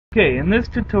Okay, in this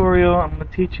tutorial I'm going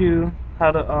to teach you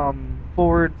how to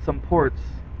forward some ports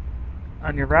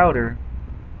on your router.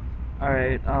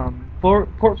 Alright, port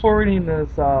forwarding is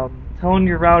telling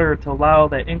your router to allow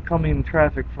that incoming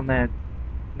traffic from that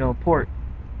port.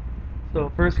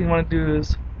 So first thing you want to do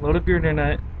is load up your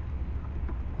internet.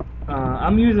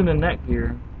 I'm using a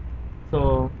Netgear,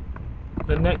 so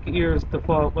the Netgear's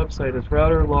default website is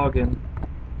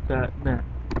routerlogin.net.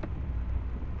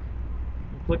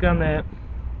 Click on that.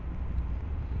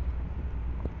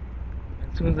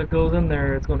 As soon as it goes in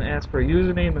there, it's going to ask for a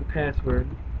username and password.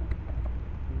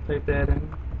 Type that in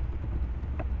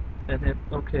and hit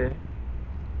OK.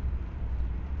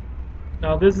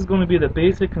 Now this is going to be the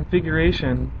basic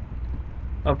configuration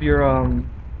of your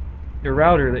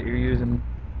router that you're using.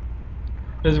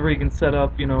 This is where you can set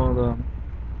up, the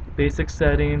basic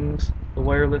settings, the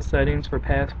wireless settings for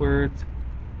passwords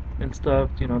and stuff,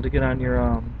 to get on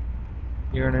your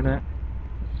internet.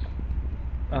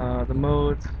 The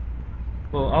modes.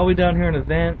 Well, all the way down here in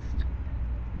advanced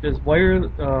is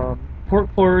port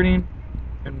forwarding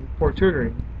and port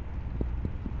triggering.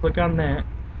 Click on that,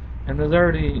 and there's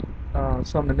already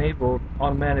some enabled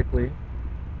automatically,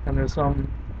 and there's some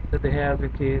that they have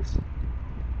in case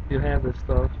you have this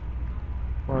stuff.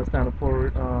 Well, it's not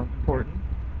important.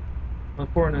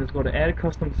 Important is go to Add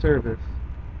Custom Service.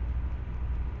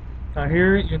 Now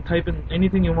here you can type in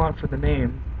anything you want for the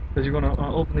name, because you're going to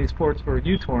open these ports for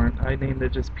uTorrent. I named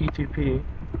it just P2P.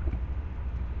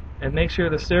 And make sure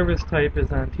the service type is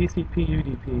on TCP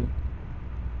UDP.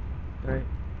 Right.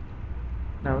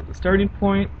 Now at the starting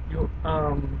point,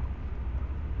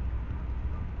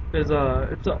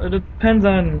 it depends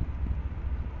on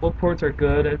what ports are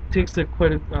good. It takes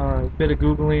quite a bit of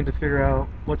googling to figure out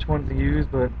which ones to use,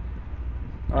 but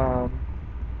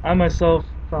I myself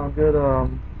found good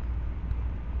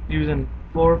using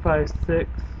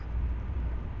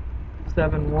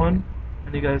 45671,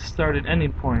 and you guys start at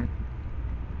ending point,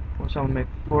 which I'm gonna make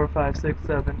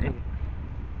 45678.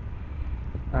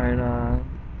 Alright,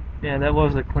 yeah, that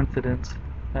was a coincidence.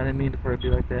 I didn't mean for it to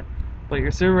be like that. But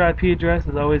your server IP address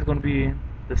is always going to be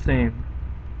the same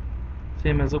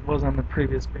as it was on the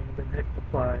previous screen. Then hit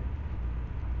apply.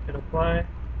 Hit apply.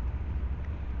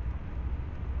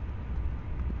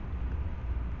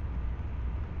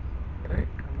 Alright,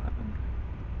 come on.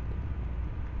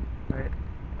 Alright,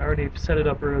 I already set it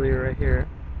up earlier right here.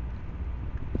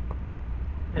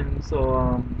 And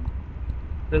so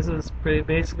this is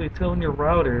basically telling your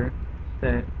router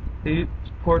that these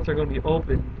ports are going to be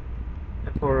opened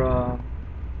for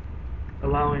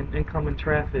allowing incoming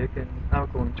traffic and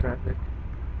outgoing traffic.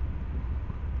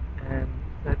 And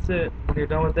that's it. When you're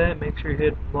done with that, make sure you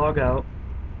hit log out,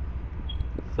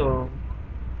 so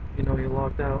you know you're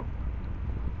logged out.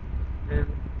 And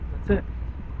that's it.